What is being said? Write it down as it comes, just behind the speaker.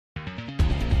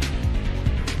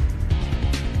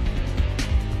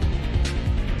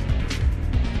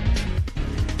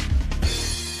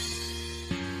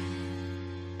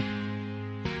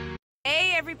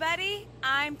everybody,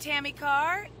 I'm Tammy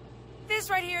Carr. This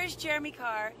right here is Jeremy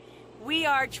Carr. We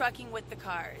are Trucking with the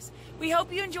Cars. We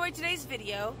hope you enjoyed today's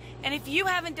video, and if you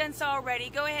haven't done so already,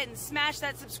 go ahead and smash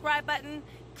that subscribe button,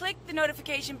 click the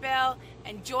notification bell,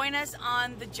 and join us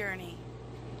on the journey.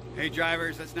 Hey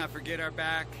drivers, let's not forget our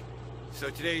back. So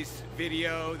today's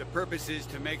video, the purpose is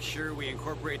to make sure we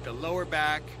incorporate the lower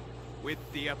back with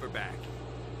the upper back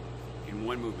in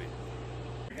one movement.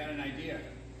 We had an idea.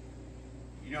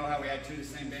 You know how we had two of the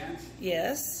same bands?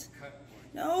 Yes. Cut one.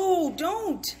 No,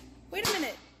 don't. Wait a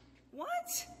minute. What?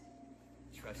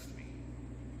 Trust me.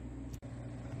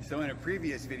 So in a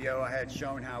previous video, I had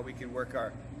shown how we can work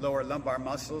our lower lumbar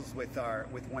muscles with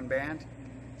one band.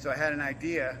 So I had an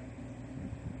idea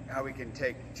how we can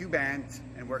take two bands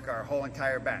and work our whole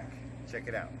entire back. Check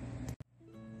it out.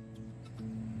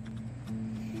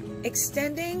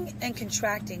 Extending and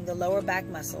contracting the lower back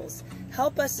muscles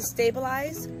help us to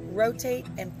stabilize, rotate,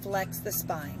 and flex the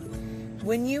spine.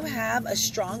 When you have a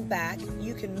strong back,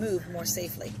 you can move more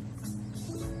safely.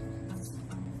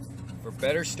 For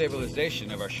better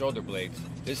stabilization of our shoulder blades,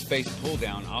 this face pull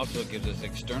down also gives us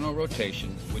external rotation,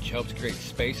 which helps create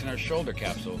space in our shoulder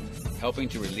capsule, helping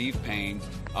to relieve pain,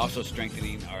 also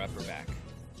strengthening our upper back.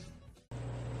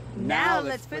 Now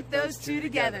let's put those two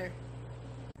together.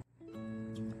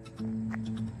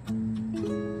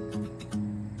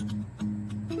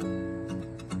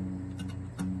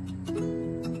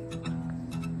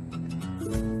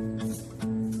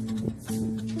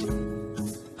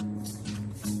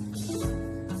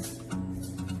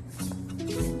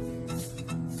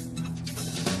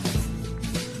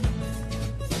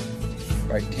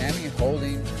 By Tammy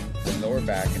holding the lower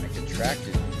back in a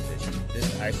contracted position,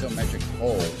 this isometric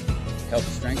hold helps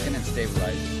strengthen and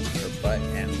stabilize her butt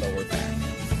and lower back.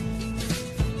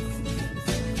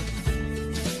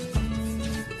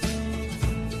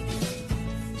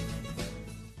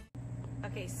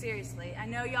 Okay, seriously, I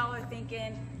know y'all are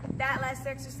thinking that last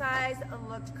exercise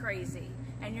looked crazy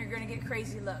and you're gonna get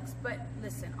crazy looks, but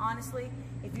listen, honestly,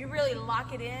 if you really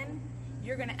lock it in,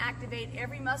 you're gonna activate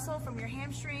every muscle from your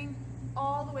hamstring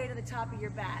all the way to the top of your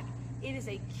back. It is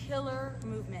a killer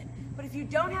movement. But if you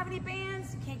don't have any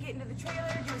bands, you can't get into the trailer,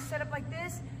 do a setup like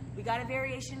this, we got a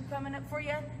variation coming up for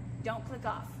you. Don't click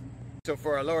off. So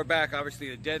for our lower back, obviously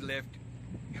the deadlift,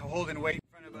 holding weight in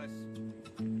front of us,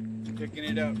 picking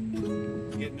it up,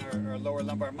 getting our lower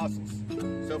lumbar muscles.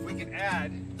 So if we can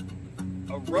add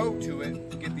a row to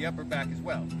it, get the upper back as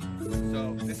well.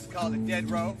 So this is called a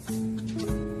dead row.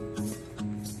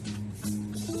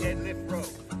 Deadlift row.